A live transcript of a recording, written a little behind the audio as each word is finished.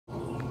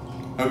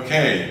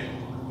Okay,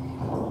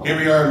 here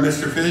we are,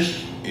 Mr.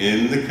 Fish,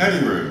 in the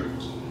cutting room.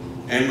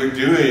 And we're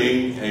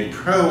doing a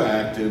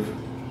proactive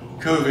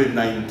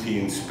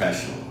COVID-19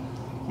 special.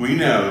 We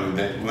know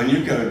that when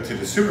you go to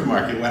the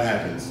supermarket, what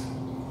happens?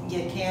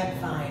 You can't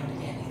find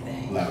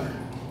anything. Louder.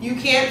 You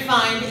can't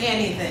find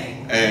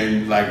anything.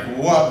 And like,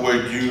 what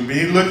would you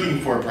be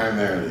looking for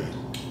primarily?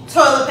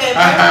 Toilet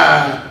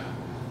paper.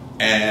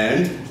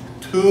 And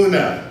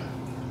tuna.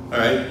 All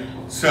right,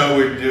 so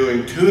we're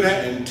doing tuna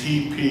and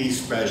TP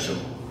special.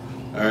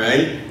 All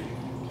right,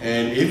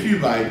 and if you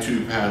buy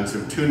 2 pounds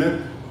of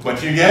tuna, what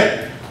do you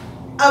get?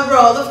 A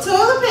roll of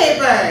toilet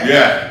paper.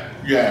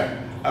 Yeah.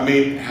 I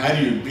mean, how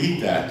do you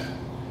beat that?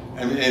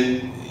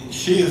 And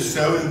she is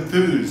so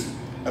enthused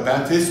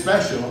about this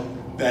special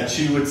that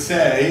she would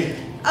say,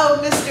 "Oh,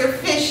 Mr.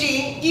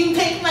 Fishy, you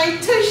make my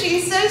tushy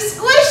so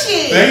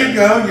squishy." There you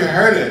go, you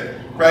heard it.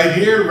 Right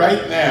here,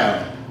 right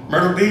now.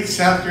 Myrtle Beach,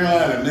 South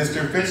Carolina,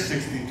 Mr. Fish,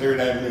 63rd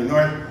Avenue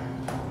North.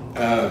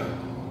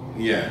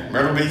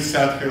 Myrtle Beach,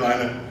 South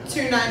Carolina.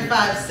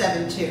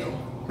 29572.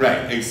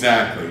 Right,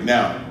 exactly.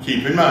 Now,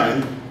 keep in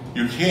mind,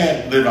 you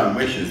can't live on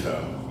wishes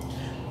though.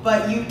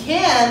 But you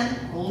can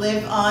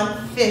live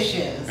on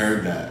fishes.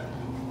 Heard that.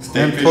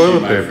 Stay And fishy,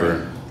 toilet my paper.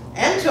 friend.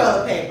 And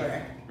toilet paper.